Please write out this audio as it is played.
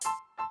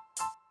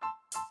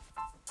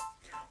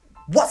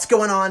What's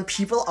going on,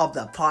 people of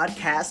the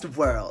podcast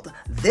world?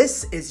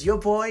 This is your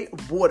boy,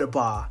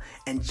 Waterbar,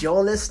 and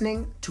you're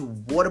listening to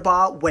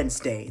Waterbar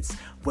Wednesdays,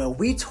 where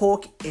we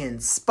talk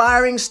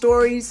inspiring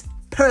stories,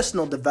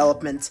 personal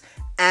development,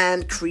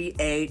 and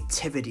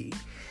creativity.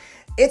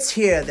 It's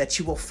here that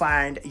you will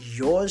find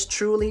yours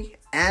truly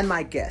and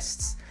my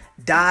guests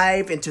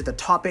dive into the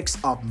topics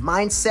of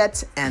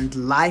mindset and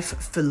life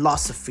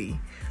philosophy.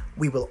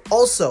 We will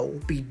also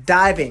be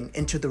diving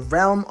into the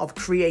realm of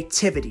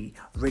creativity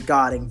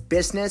regarding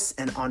business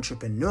and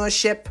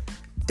entrepreneurship,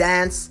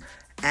 dance,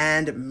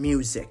 and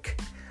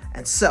music.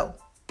 And so,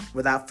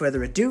 without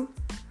further ado,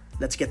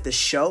 let's get this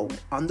show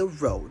on the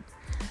road.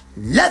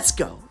 Let's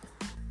go!